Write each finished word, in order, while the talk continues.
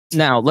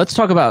Now, let's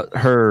talk about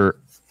her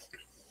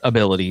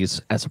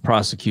abilities as a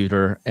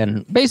prosecutor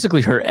and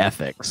basically her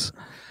ethics.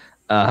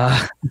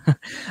 A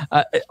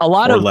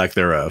lot or of lack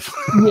thereof.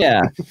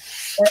 Yeah.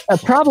 A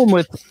problem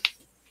with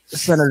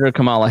Senator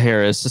Kamala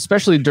Harris,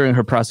 especially during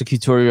her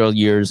prosecutorial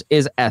years,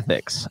 is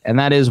ethics, and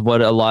that is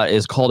what a lot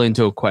is called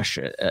into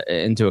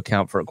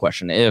account for a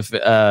question. If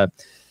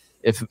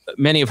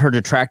many of her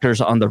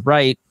detractors on the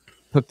right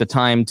took the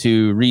time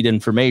to read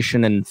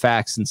information and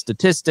facts and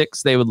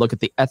statistics, they would look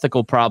at the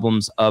ethical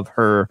problems of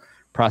her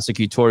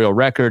prosecutorial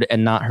record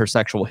and not her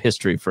sexual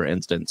history, for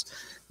instance.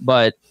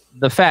 But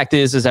the fact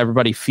is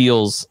everybody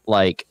feels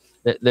like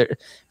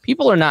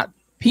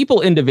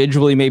people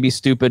individually may be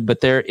stupid,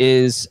 but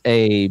there's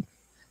a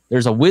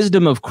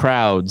wisdom of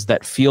crowds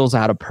that feels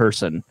out a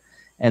person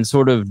and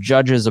sort of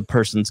judges a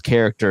person's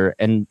character.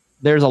 And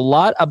there's a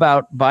lot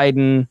about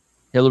Biden,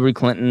 Hillary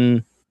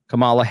Clinton,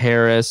 Kamala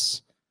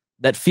Harris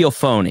that feel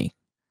phony.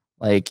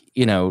 Like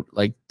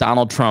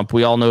Donald Trump,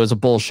 we all know is a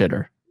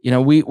bullshitter.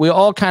 We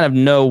all kind of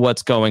know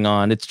what's going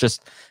on. It's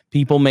just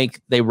people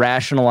they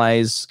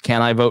rationalize,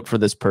 can I vote for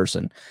this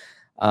person?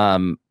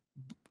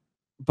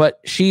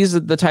 But she's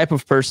the type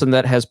of person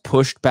that has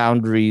pushed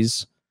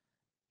boundaries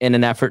in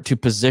an effort to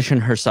position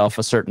herself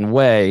a certain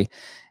way.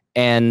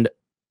 And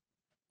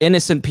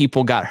innocent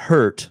people got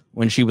hurt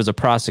when she was a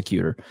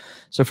prosecutor.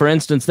 So, for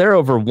instance, there are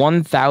over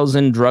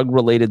 1,000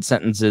 drug-related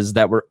sentences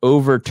that were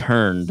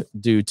overturned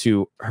due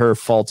to her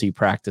faulty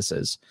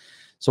practices.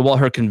 So while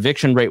her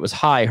conviction rate was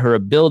high, her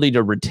ability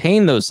to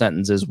retain those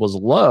sentences was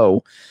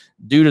low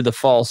due to the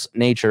false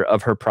nature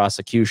of her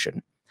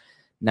prosecution.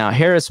 Now,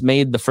 Harris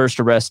made the first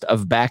arrest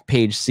of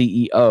Backpage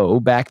CEO.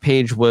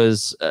 Backpage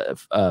was,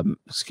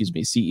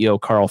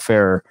 CEO Carl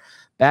Ferrer.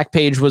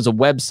 Backpage was a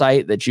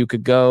website that you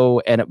could go,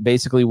 and it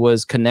basically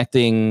was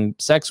connecting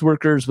sex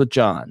workers with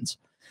Johns.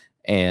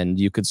 And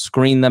you could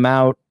screen them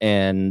out,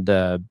 and,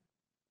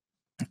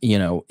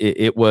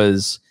 it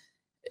was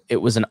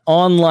an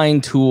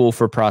online tool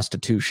for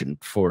prostitution,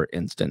 for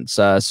instance.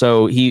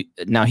 So he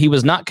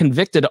was not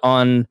convicted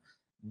on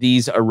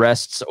these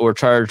arrests or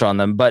charged on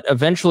them, but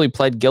eventually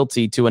pled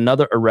guilty to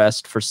another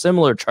arrest for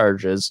similar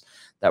charges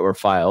that were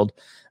filed.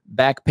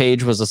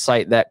 Backpage was a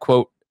site that,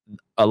 quote,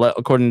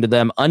 according to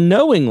them,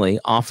 unknowingly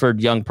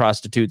offered young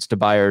prostitutes to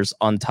buyers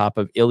on top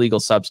of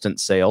illegal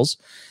substance sales.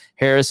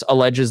 Harris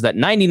alleges that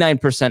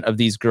 99% of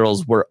these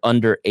girls were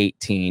under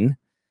 18.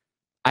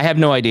 I have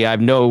no idea. I've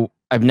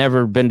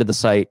never been to the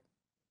site.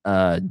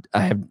 I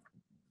have,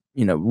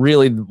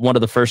 really one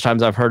of the first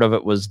times I've heard of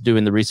it was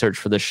doing the research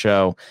for this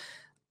show.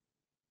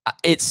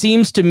 It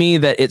seems to me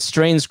that it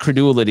strains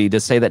credulity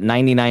to say that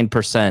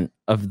 99%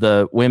 of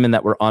the women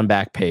that were on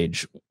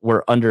Backpage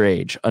were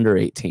underage, under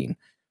 18.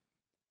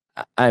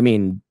 I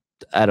mean,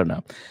 I don't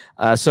know.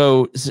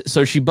 So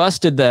she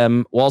busted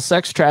them while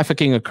sex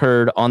trafficking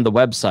occurred on the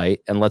website.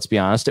 And let's be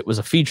honest, it was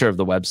a feature of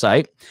the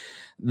website.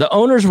 The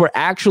owners were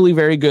actually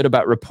very good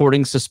about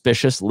reporting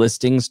suspicious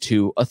listings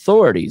to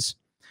authorities.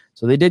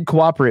 So they did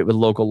cooperate with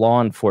local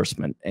law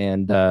enforcement.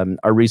 And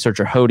our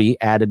researcher, Hody,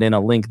 added in a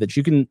link that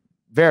you can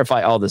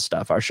verify all this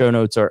stuff. Our show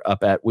notes are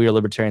up at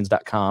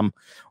wearelibertarians.com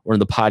or in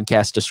the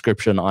podcast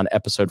description on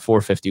episode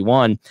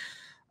 451.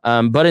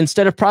 But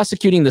instead of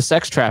prosecuting the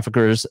sex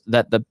traffickers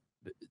that the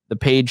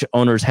page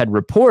owners had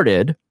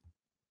reported,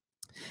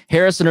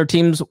 Harris and her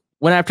teams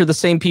went after the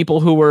same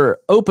people who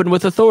were open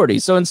with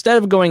authorities. So instead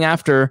of going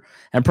after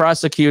and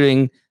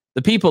prosecuting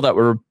the people that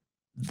were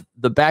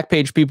the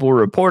Backpage people were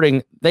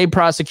reporting, they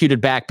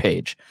prosecuted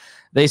Backpage.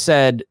 They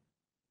said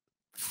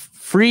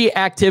free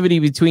activity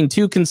between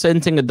two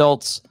consenting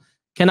adults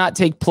cannot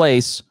take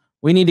place.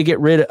 We need to get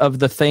rid of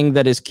the thing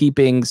that is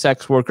keeping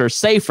sex workers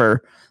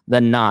safer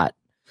than not.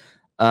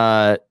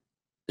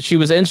 She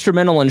was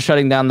instrumental in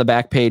shutting down the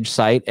Backpage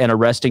site and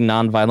arresting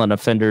nonviolent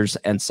offenders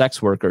and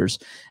sex workers.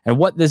 And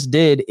what this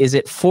did is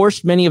it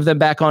forced many of them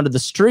back onto the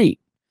street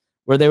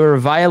where they were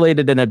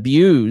violated and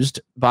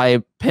abused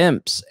by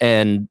pimps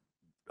and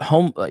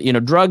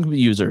drug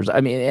users.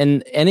 I mean,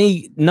 and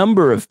any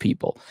number of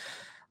people.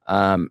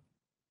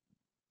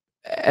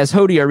 As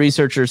Hody, our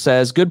researcher,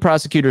 says, good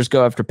prosecutors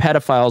go after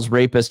pedophiles,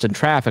 rapists, and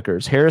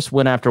traffickers. Harris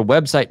went after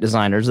website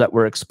designers that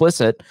were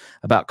explicit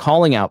about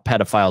calling out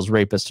pedophiles,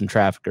 rapists, and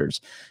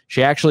traffickers.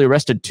 She actually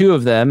arrested 2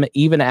 of them,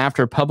 even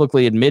after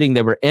publicly admitting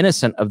they were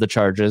innocent of the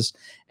charges,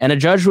 and a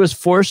judge was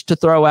forced to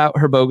throw out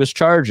her bogus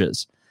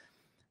charges.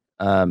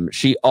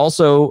 She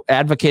also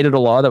advocated a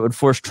law that would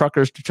force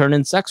truckers to turn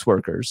in sex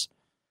workers.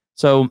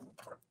 So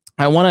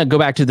I want to go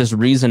back to this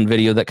Reason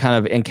video that kind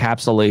of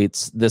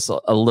encapsulates this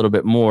a little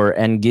bit more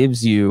and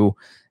gives you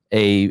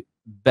a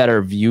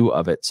better view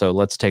of it. So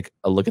let's take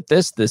a look at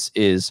this. This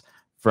is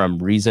from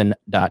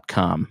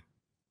Reason.com.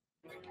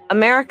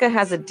 America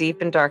has a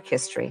deep and dark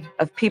history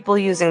of people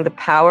using the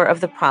power of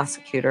the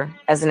prosecutor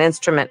as an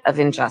instrument of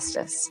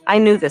injustice. I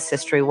knew this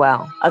history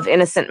well, of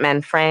innocent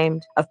men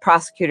framed, of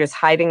prosecutors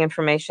hiding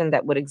information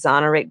that would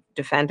exonerate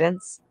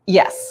defendants.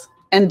 Yes.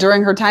 And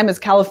during her time as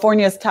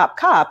California's top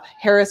cop,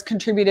 Harris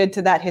contributed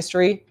to that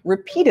history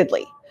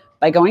repeatedly.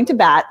 by going to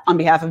bat on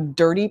behalf of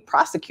dirty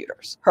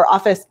prosecutors. Her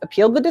office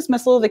appealed the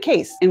dismissal of a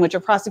case in which a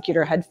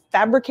prosecutor had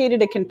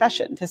fabricated a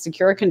confession to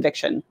secure a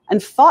conviction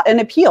and fought an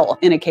appeal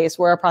in a case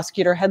where a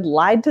prosecutor had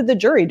lied to the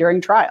jury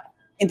during trial.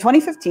 In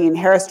 2015,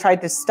 Harris tried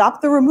to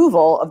stop the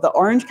removal of the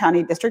Orange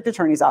County District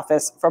Attorney's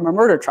Office from a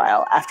murder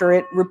trial after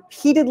it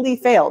repeatedly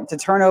failed to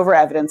turn over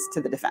evidence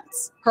to the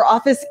defense. Her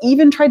office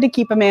even tried to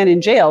keep a man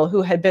in jail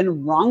who had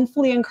been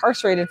wrongfully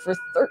incarcerated for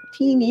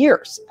 13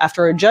 years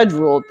after a judge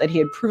ruled that he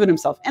had proven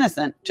himself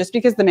innocent just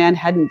because the man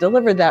hadn't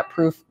delivered that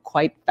proof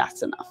quite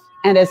fast enough.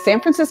 And as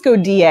San Francisco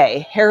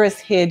DA, Harris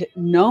hid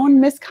known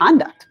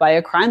misconduct by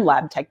a crime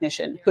lab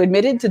technician who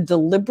admitted to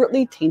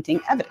deliberately tainting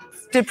evidence.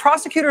 Did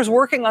prosecutors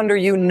working under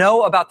you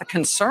know about the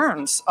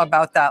concerns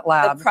about that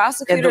lab? The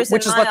prosecutors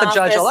which is what the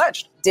judge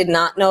alleged. Did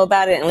not know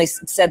about it, at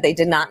least said they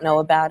did not know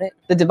about it.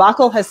 The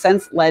debacle has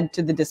since led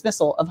to the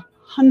dismissal of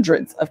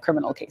hundreds of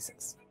criminal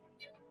cases.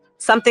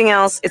 Something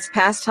else it's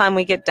past time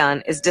we get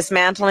done is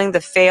dismantling the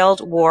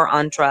failed war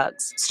on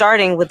drugs,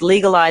 starting with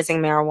legalizing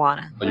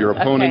marijuana. Your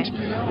opponent,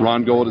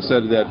 Ron Gold, has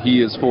said that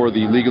he is for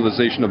the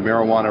legalization of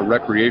marijuana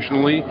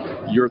recreationally.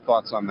 Your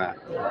thoughts on that?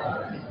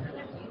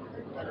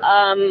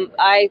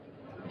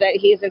 That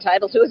he's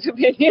entitled to his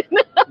opinion.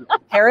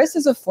 Harris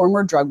is a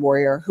former drug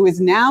warrior who is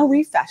now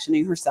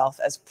refashioning herself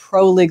as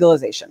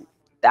pro-legalization.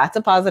 That's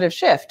a positive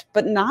shift,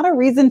 but not a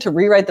reason to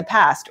rewrite the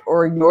past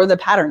or ignore the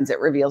patterns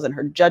it reveals in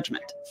her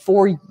judgment.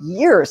 For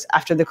years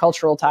after the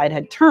cultural tide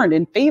had turned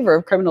in favor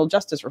of criminal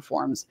justice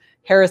reforms,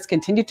 Harris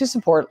continued to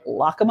support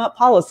lock-em-up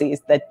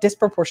policies that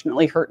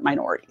disproportionately hurt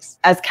minorities.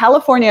 As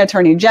California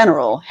Attorney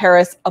General,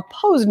 Harris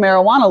opposed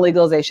marijuana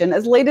legalization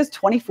as late as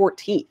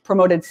 2014,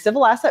 promoted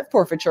civil asset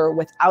forfeiture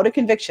without a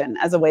conviction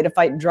as a way to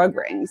fight drug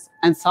rings,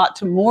 and sought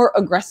to more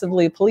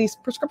aggressively police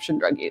prescription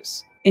drug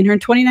use. In her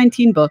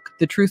 2019 book,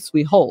 The Truths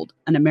We Hold,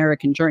 An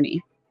American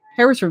Journey,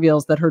 Harris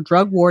reveals that her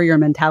drug warrior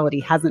mentality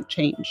hasn't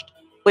changed.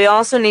 We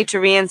also need to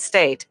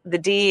reinstate the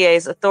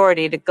DEA's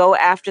authority to go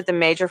after the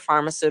major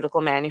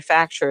pharmaceutical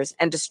manufacturers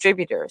and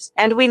distributors,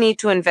 and we need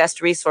to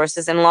invest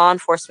resources in law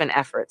enforcement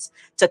efforts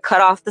to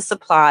cut off the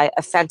supply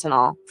of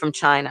fentanyl from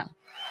China.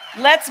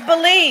 Let's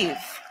believe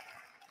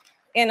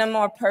in a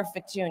more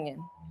perfect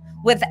union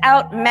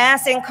without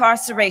mass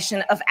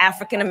incarceration of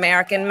African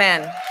American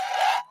men.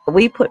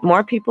 We put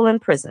more people in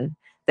prison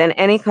than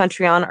any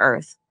country on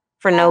earth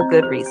for no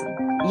good reason.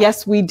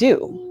 Yes, we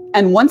do.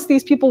 And once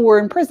these people were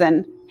in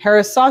prison,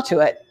 Harris saw to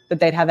it that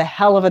they'd have a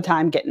hell of a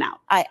time getting out.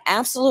 I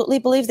absolutely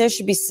believe there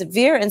should be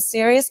severe and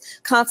serious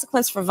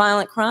consequence for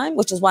violent crime,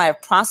 which is why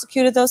I've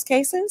prosecuted those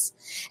cases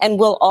and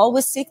will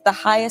always seek the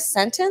highest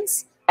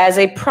sentence. As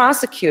a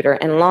prosecutor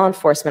and law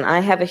enforcement,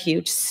 I have a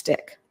huge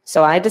stick.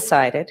 So I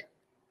decided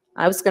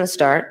I was going to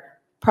start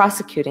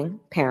prosecuting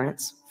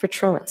parents for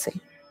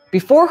truancy.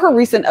 Before her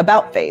recent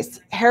about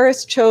face,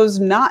 Harris chose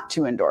not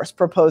to endorse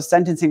proposed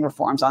sentencing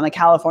reforms on the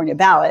California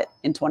ballot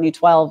in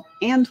 2012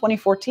 and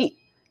 2014,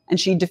 and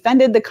she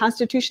defended the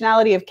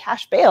constitutionality of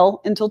cash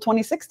bail until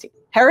 2016.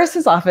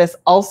 Harris's office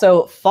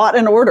also fought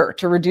an order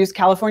to reduce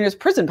California's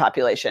prison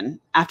population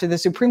after the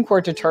Supreme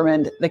Court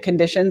determined the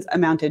conditions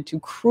amounted to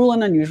cruel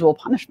and unusual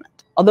punishment.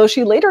 Although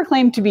she later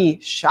claimed to be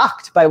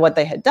shocked by what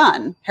they had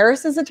done,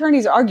 Harris's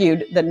attorneys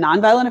argued that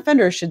nonviolent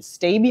offenders should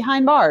stay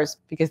behind bars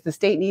because the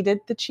state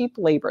needed the cheap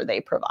labor they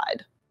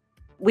provide.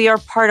 We are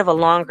part of a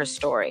longer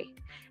story,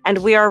 and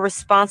we are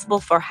responsible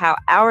for how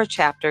our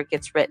chapter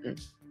gets written.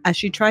 As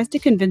she tries to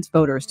convince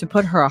voters to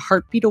put her a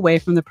heartbeat away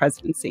from the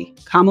presidency,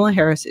 Kamala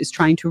Harris is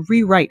trying to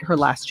rewrite her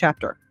last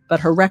chapter, but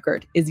her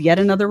record is yet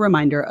another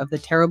reminder of the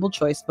terrible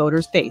choice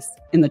voters face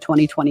in the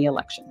 2020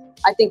 election.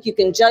 I think you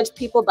can judge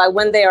people by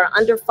when they are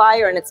under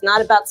fire, and it's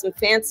not about some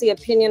fancy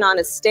opinion on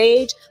a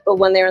stage, but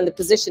when they're in the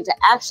position to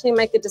actually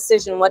make a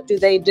decision, what do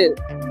they do?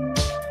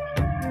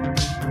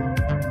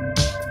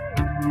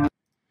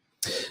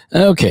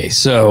 Okay,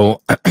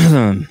 so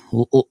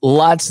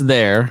lots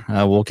there.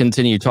 We'll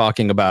continue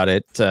talking about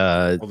it.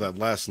 Well, that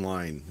last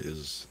line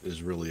is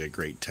really a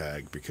great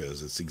tag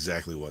because it's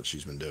exactly what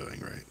she's been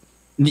doing, right?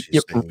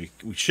 She's saying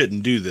we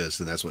shouldn't do this,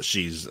 and that's what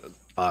she's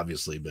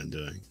obviously been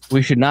doing.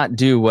 We should not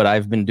do what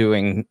I've been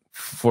doing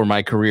for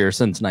my career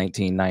since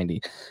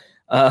 1990.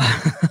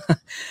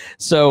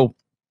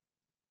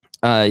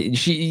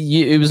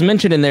 It was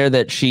mentioned in there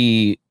that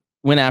she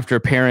went after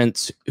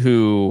parents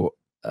who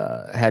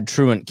had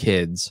truant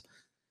kids.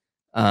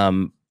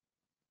 Here's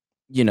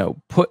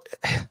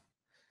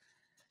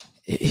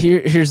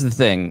the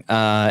thing.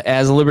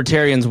 As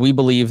libertarians, we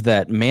believe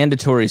that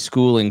mandatory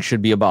schooling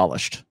should be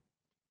abolished.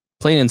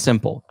 Plain and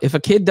simple. If a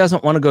kid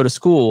doesn't want to go to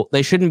school,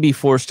 they shouldn't be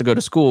forced to go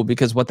to school,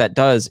 because what that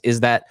does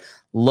is that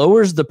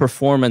lowers the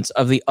performance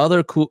of the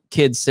other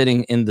kids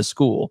sitting in the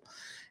school.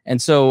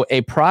 And so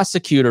a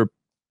prosecutor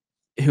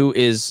who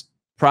is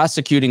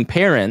prosecuting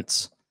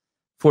parents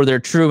for their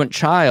truant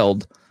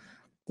child,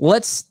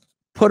 let's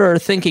put our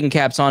thinking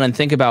caps on and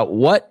think about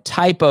what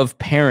type of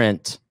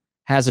parent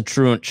has a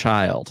truant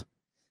child.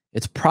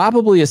 It's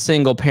probably a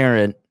single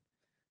parent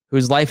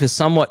whose life is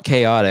somewhat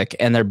chaotic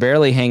and they're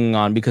barely hanging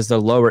on because they're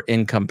lower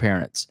income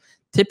parents.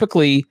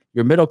 Typically,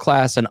 your middle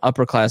class and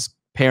upper class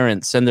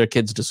parents send their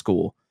kids to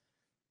school,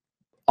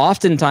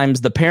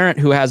 oftentimes the parent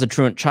who has a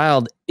truant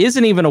child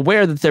isn't even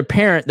aware that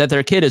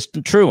their kid is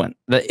truant,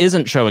 that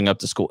isn't showing up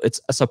to school.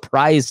 It's a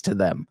surprise to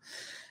them.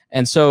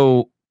 And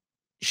so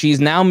she's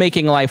now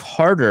making life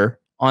harder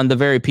on the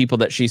very people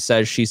that she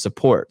says she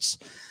supports.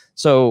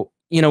 So,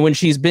 when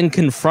she's been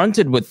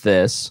confronted with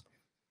this,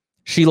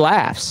 she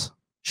laughs.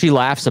 She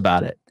laughs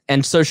about it.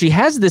 And so she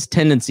has this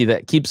tendency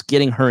that keeps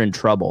getting her in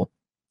trouble,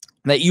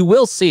 that you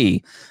will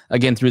see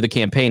again through the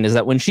campaign, is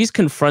that when she's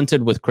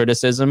confronted with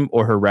criticism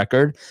or her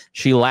record,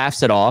 she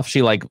laughs it off.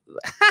 She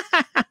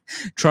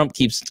Trump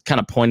keeps kind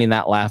of pointing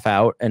that laugh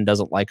out and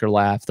doesn't like her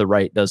laugh. The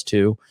right does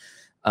too.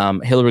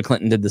 Hillary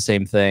Clinton did the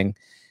same thing.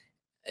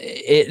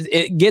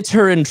 It gets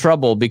her in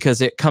trouble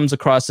because it comes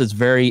across as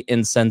very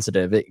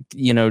insensitive.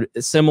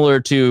 Similar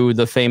to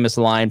the famous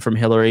line from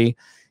Hillary,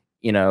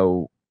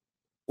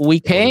 we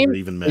came,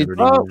 we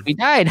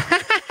died.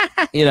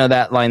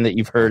 That line that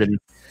you've heard in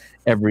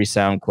every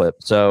sound clip.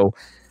 So,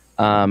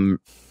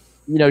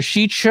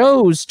 she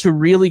chose to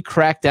really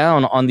crack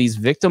down on these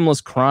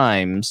victimless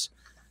crimes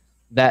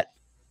that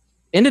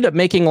ended up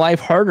making life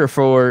harder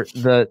for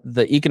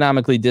the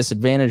economically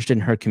disadvantaged in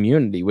her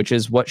community, which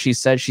is what she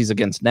says she's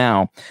against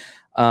now.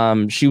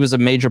 She was a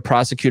major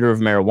prosecutor of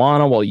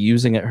marijuana while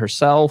using it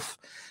herself.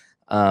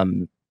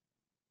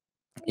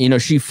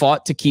 She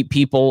fought to keep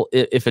people,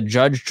 if a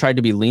judge tried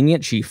to be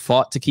lenient, she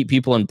fought to keep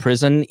people in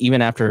prison,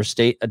 even after her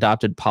state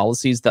adopted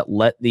policies that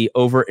let the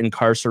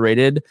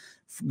over-incarcerated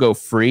go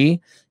free.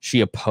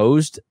 She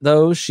opposed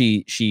those.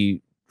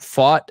 She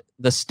fought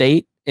the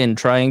state in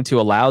trying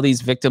to allow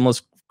these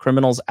victimless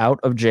criminals out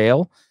of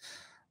jail.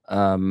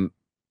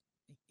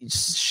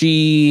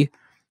 She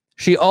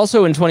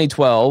also in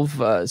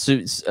 2012,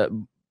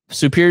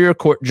 Superior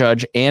Court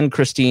Judge Anne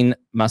Christine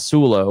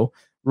Masulo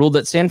ruled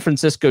that San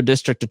Francisco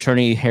District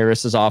Attorney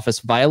Harris's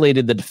office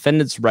violated the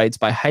defendant's rights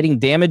by hiding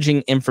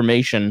damaging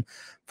information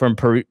from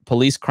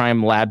police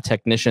crime lab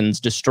technicians,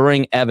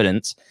 destroying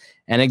evidence,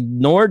 and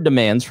ignored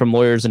demands from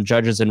lawyers and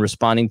judges in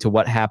responding to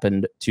what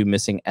happened to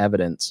missing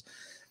evidence.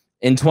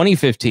 In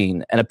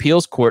 2015, an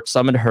appeals court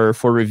summoned her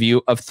for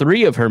review of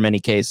 3 of her many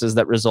cases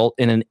that result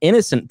in an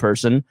innocent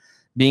person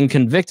being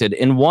convicted.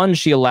 In one,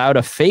 she allowed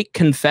a fake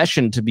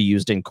confession to be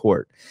used in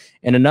court.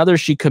 In another,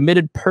 she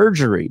committed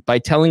perjury by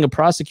telling a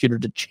prosecutor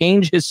to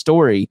change his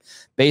story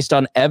based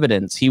on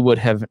evidence he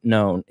wouldn't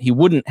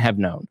have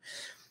known.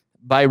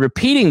 By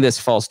repeating this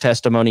false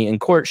testimony in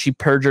court, she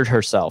perjured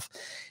herself.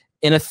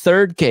 In a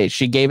third case,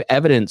 she gave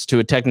evidence to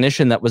a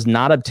technician that was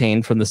not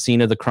obtained from the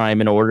scene of the crime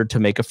in order to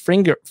make a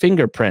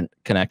fingerprint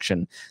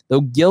connection.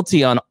 Though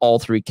guilty on all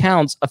 3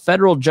 counts, a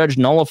federal judge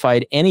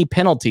nullified any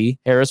penalty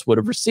Harris would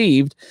have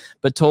received,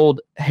 but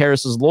told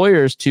Harris's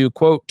lawyers to,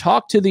 quote,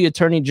 talk to the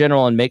attorney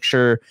general and make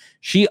sure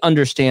she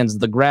understands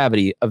the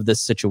gravity of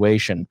this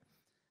situation.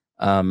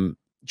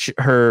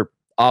 Her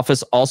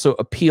office also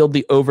appealed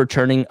the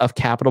overturning of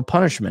capital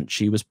punishment.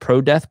 She was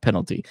pro-death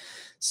penalty.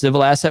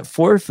 Civil asset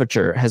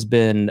forfeiture has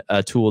been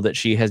a tool that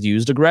she has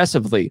used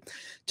aggressively.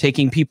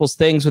 Taking people's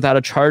things without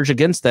a charge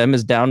against them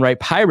is downright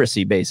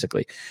piracy,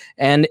 basically.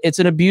 And it's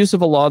an abuse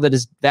of a law that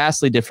is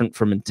vastly different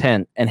from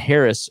intent. And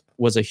Harris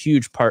was a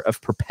huge part of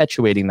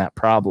perpetuating that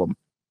problem.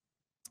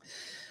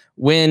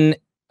 When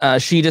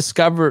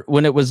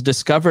it was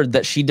discovered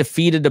that she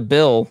defeated a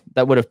bill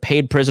that would have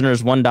paid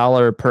prisoners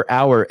 $1 per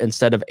hour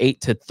instead of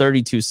 8 to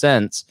 32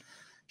 cents,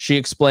 she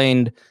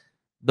explained,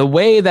 the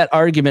way that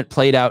argument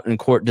played out in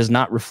court does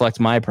not reflect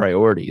my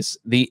priorities.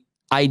 The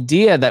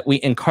idea that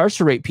we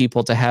incarcerate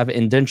people to have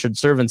indentured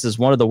servants is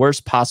one of the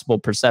worst possible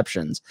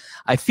perceptions.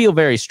 I feel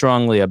very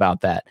strongly about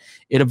that.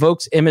 It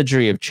evokes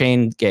imagery of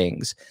chain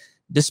gangs,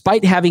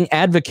 despite having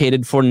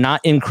advocated for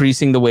not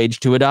increasing the wage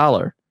to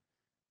 $1.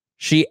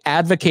 She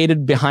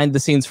advocated behind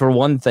the scenes for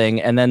one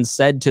thing and then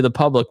said to the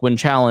public when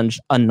challenged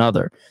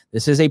another.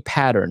 This is a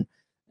pattern,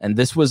 and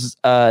this was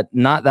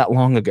not that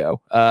long ago.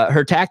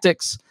 Her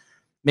tactics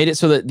made it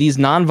so that these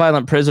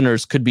nonviolent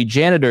prisoners could be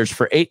janitors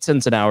for 8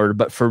 cents an hour,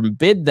 but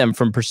forbid them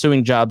from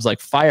pursuing jobs like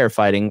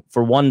firefighting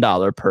for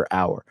 $1 per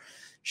hour.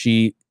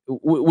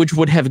 Which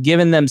would have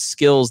given them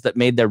skills that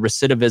made their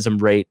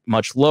recidivism rate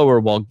much lower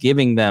while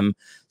giving them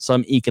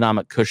some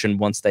economic cushion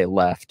once they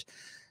left.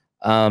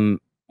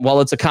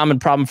 While it's a common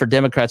problem for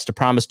Democrats to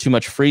promise too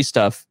much free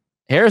stuff,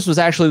 Harris was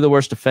actually the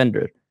worst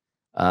offender.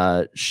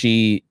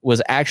 She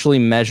was actually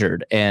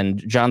measured,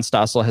 and John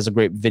Stossel has a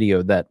great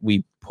video that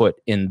we put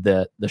in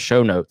the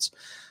show notes.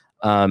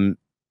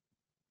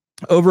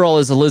 Overall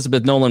is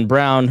Elizabeth Nolan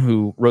Brown,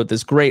 who wrote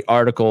this great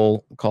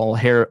article called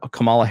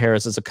Kamala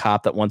Harris is a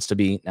Cop That Wants to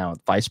Be Now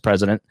Vice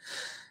President.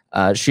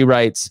 She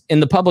writes, in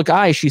the public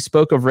eye, she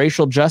spoke of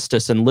racial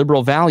justice and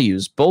liberal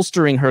values,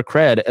 bolstering her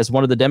cred as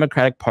one of the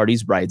Democratic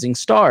Party's rising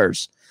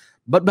stars.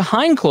 But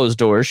behind closed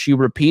doors, she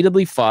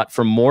repeatedly fought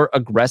for more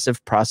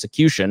aggressive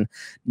prosecution,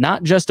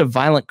 not just of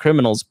violent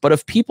criminals, but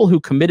of people who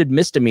committed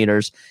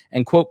misdemeanors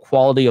and, quote,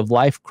 quality of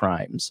life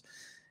crimes.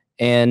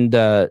 And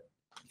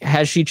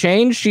has she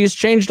changed? She's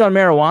changed on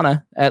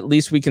marijuana. At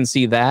least we can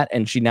see that.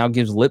 And she now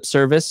gives lip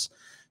service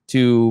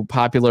to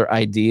popular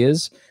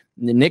ideas.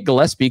 Nick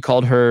Gillespie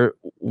called her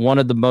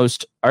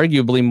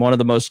arguably one of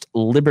the most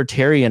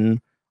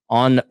libertarian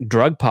on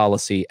drug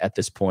policy at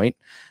this point,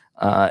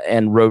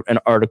 and wrote an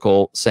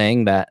article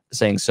saying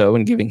so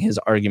and giving his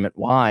argument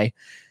why.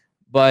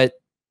 But,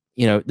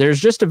 there's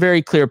just a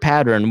very clear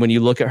pattern when you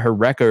look at her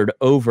record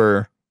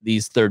over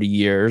these 30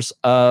 years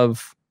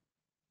of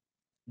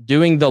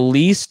doing the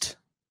least,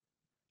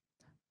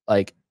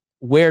 like,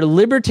 where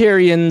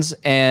libertarians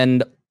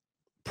and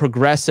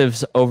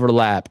progressives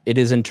overlap. It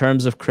is in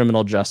terms of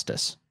criminal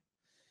justice.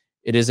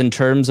 It is in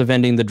terms of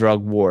ending the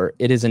drug war.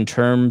 It is in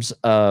terms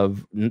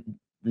of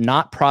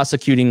not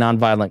prosecuting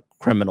nonviolent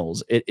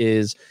criminals. It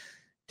is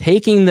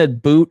taking the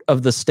boot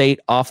of the state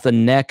off the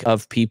neck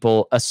of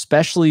people,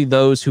 especially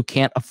those who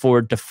can't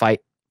afford to fight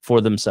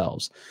for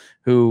themselves,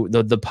 who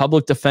the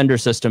public defender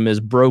system is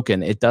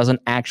broken. It doesn't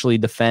actually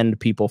defend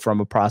people from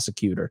a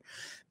prosecutor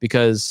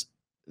because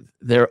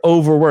they're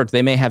overworked.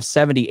 They may have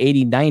 70,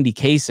 80, 90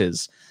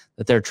 cases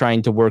that they're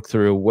trying to work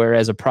through,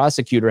 whereas a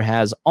prosecutor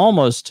has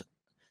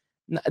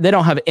they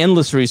don't have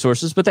endless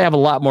resources, but they have a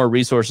lot more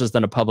resources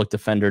than a public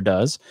defender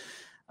does.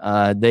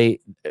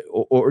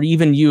 Or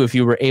even you, if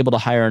you were able to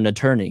hire an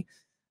attorney.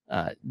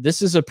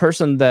 This is a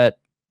person that,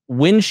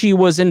 when she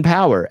was in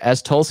power,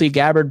 as Tulsi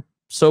Gabbard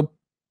so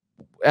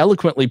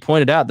eloquently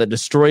pointed out, that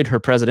destroyed her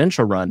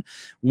presidential run,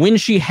 when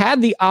she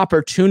had the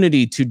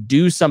opportunity to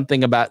do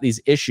something about these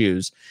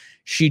issues,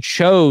 she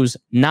chose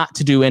not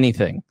to do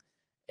anything.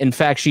 In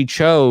fact, she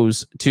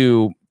chose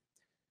to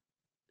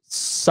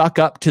suck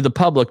up to the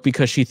public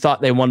because she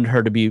thought they wanted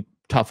her to be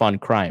tough on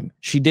crime.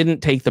 She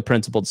didn't take the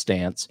principled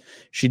stance.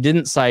 She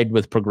didn't side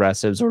with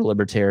progressives or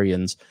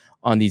libertarians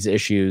on these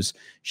issues.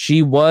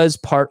 She was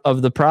part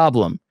of the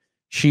problem.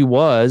 She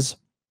was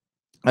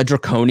a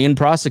draconian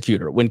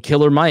prosecutor. When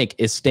Killer Mike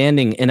is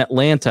standing in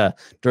Atlanta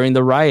during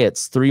the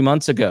riots 3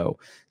 months ago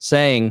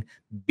saying,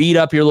 beat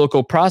up your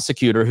local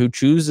prosecutor who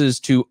chooses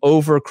to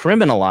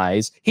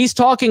over-criminalize, he's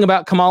talking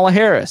about Kamala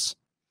Harris.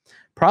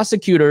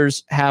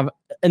 Prosecutors have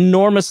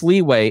enormous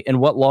leeway in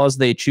what laws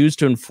they choose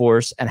to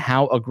enforce and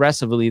how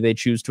aggressively they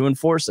choose to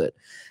enforce it.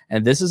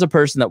 And this is a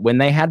person that, when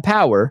they had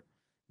power,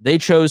 they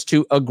chose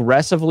to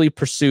aggressively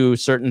pursue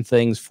certain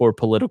things for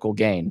political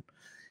gain.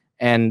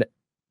 And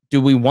do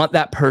we want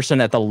that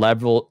person at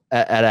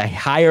a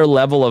higher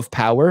level of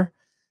power,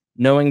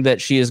 knowing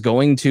that she is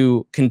going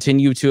to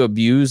continue to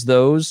abuse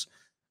those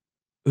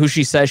who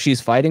she says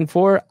she's fighting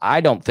for?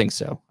 I don't think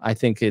so. I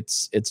think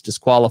it's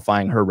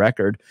disqualifying her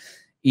record.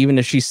 Even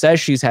if she says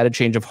she's had a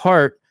change of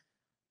heart,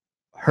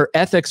 her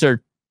ethics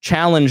are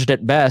challenged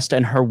at best,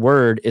 and her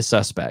word is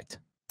suspect.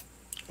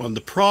 Well,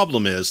 the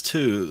problem is,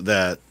 too,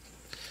 that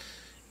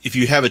if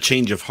you have a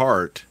change of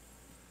heart,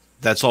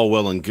 that's all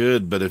well and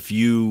good. But if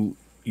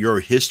your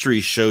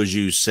history shows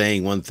you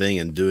saying one thing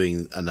and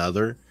doing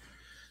another,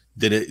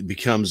 then it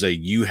becomes a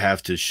you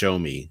have to show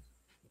me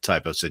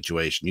type of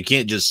situation. You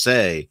can't just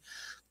say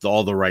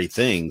all the right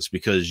things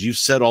because you've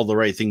said all the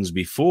right things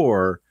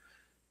before,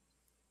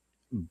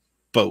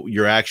 but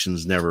your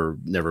actions never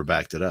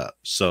backed it up.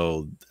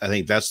 So I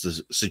think that's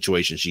the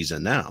situation she's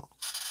in now.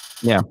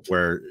 Yeah.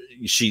 Where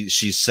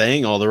she's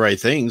saying all the right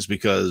things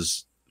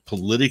because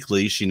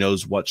politically she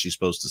knows what she's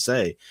supposed to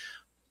say.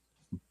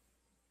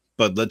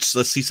 But let's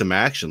see some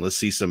action. Let's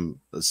see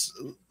some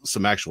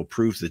actual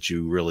proof that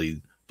you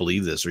really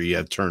believe this, or you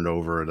have turned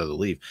over another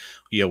leaf.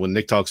 When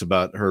Nick talks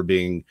about her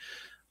being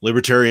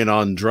libertarian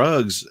on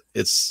drugs,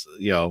 it's,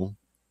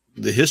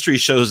 the history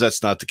shows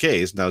that's not the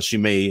case. Now, she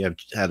may have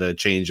had a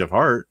change of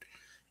heart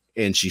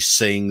and she's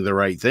saying the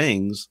right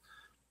things,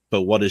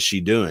 but what is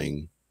she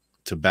doing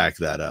to back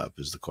that up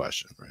is the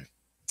question, right?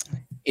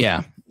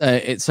 Yeah.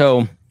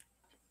 So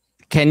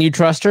can you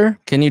trust her?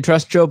 Can you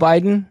trust Joe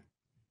Biden?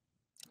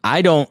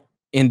 I don't,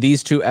 in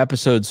these 2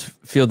 episodes,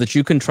 feel that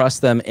you can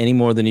trust them any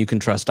more than you can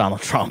trust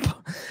Donald Trump.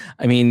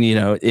 I mean,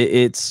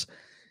 it's,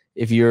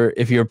 if you're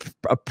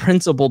a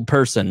principled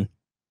person,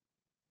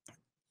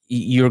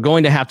 you're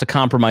going to have to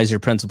compromise your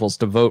principles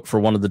to vote for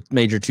one of the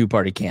major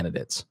 2-party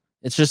candidates.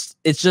 It's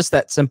just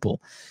that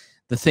simple.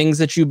 The things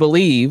that you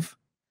believe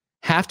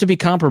have to be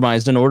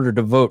compromised in order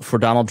to vote for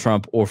Donald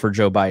Trump or for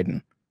Joe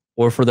Biden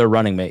or for their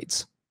running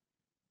mates.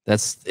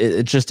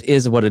 It just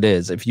is what it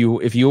is. If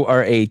you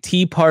are a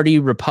Tea Party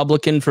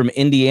Republican from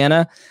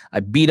Indiana, I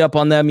beat up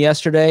on them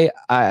yesterday.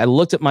 I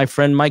looked at my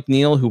friend Mike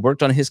Neal, who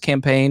worked on his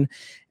campaign,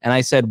 and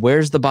I said,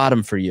 where's the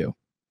bottom for you?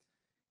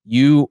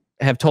 You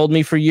have told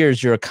me for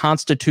years you're a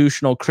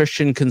constitutional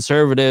Christian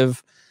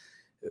conservative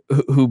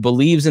who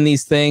believes in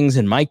these things,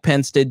 and Mike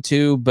Pence did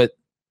too. But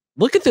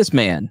look at this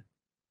man.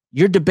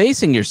 You're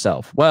debasing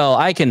yourself. Well,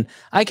 I can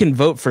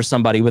vote for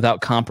somebody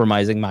without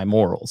compromising my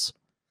morals.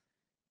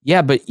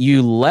 Yeah, but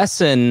you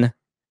lessen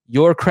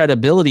your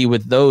credibility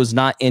with those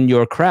not in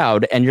your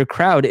crowd, and your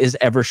crowd is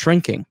ever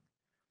shrinking.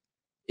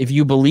 If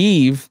you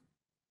believe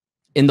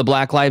in the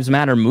Black Lives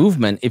Matter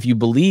movement, if you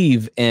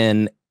believe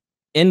in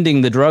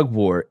ending the drug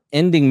war,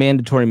 ending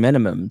mandatory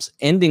minimums,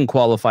 ending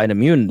qualified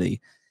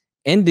immunity,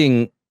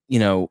 ending,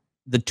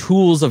 the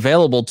tools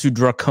available to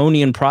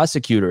draconian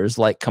prosecutors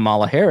like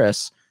Kamala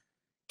Harris,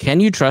 can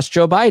you trust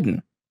Joe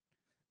Biden?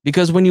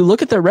 because when you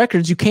look at their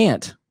records, you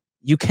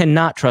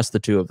cannot trust the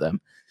two of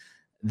them.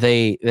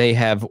 They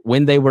have,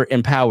 when they were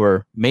in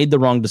power, made the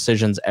wrong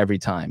decisions every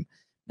time.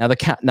 Now the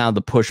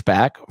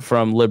pushback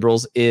from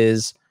liberals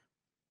is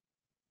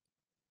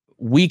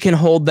we can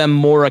hold them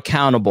more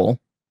accountable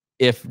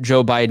if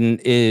Joe Biden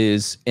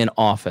is in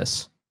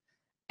office.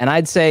 And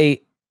I'd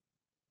say,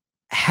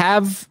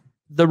 have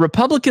the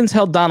Republicans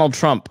held Donald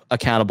Trump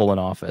accountable in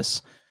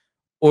office?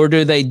 Or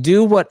do they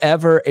do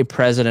whatever a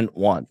president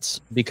wants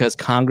because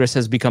Congress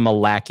has become a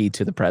lackey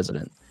to the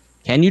president?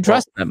 Can you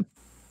trust them?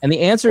 And the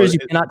answer is you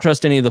cannot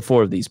trust any of the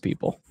four of these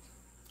people.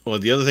 Well,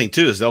 the other thing,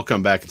 too, is they'll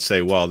come back and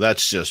say, well,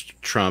 that's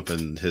just Trump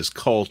and his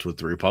cult with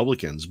the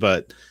Republicans.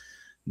 But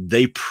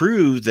they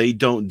proved they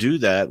don't do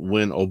that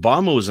when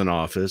Obama was in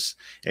office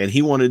and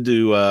he wanted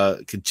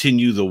to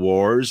continue the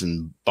wars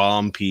and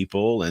bomb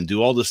people and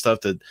do all the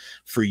stuff that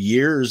for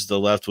years the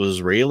left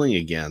was railing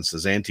against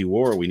as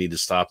anti-war. We need to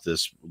stop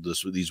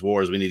these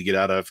wars. We need to get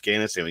out of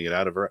Afghanistan. We get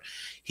out of Iraq.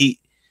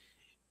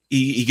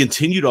 He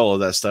continued all of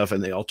that stuff,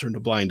 and they all turned a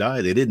blind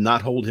eye. They did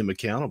not hold him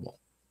accountable.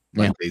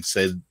 Like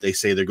they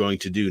say they're going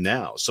to do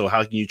now. So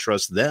how can you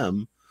trust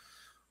them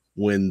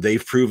when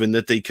they've proven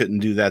that they couldn't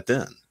do that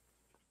then?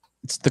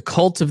 It's the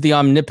cult of the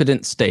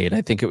omnipotent state.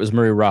 I think it was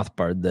Murray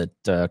Rothbard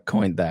that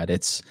coined that.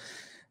 It's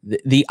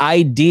the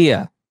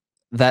idea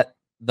that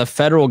the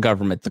federal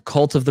government, the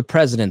cult of the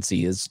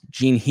presidency, is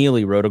Gene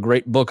Healy wrote a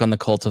great book on the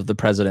cult of the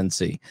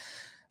presidency.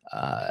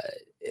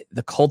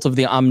 The cult of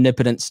the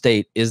omnipotent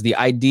state is the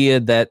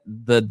idea that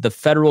the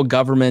federal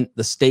government,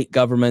 the state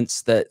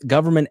governments, that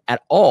government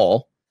at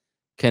all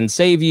can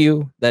save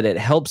you, that it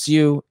helps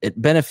you, it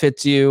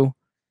benefits you.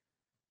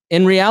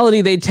 In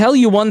reality, they tell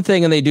you one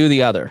thing and they do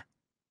the other.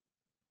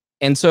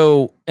 And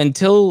so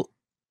until,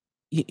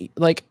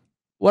 like,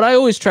 what I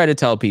always try to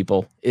tell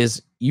people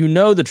is, you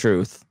know the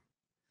truth.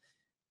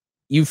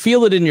 You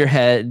feel it in your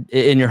head,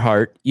 in your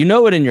heart. You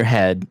know it in your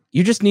head.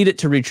 You just need it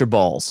to reach your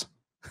balls.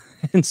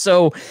 And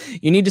so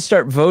you need to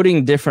start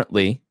voting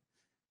differently,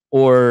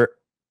 or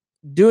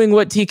doing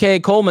what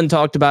TK Coleman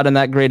talked about in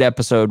that great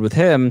episode with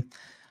him,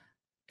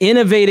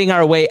 innovating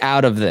our way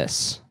out of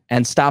this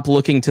and stop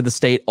looking to the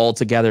state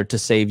altogether to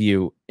save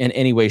you in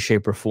any way,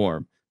 shape, or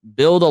form.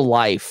 Build a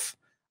life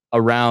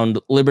around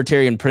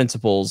libertarian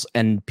principles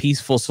and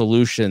peaceful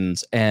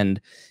solutions and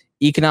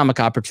economic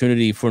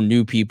opportunity for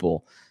new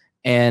people,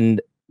 and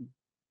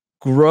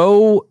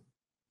grow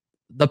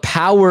the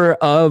power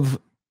of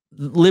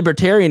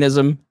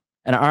libertarianism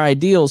and our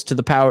ideals to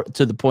the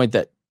point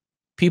that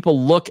people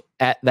look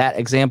at that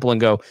example and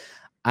go,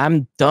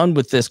 I'm done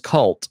with this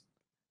cult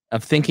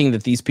of thinking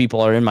that these people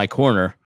are in my corner.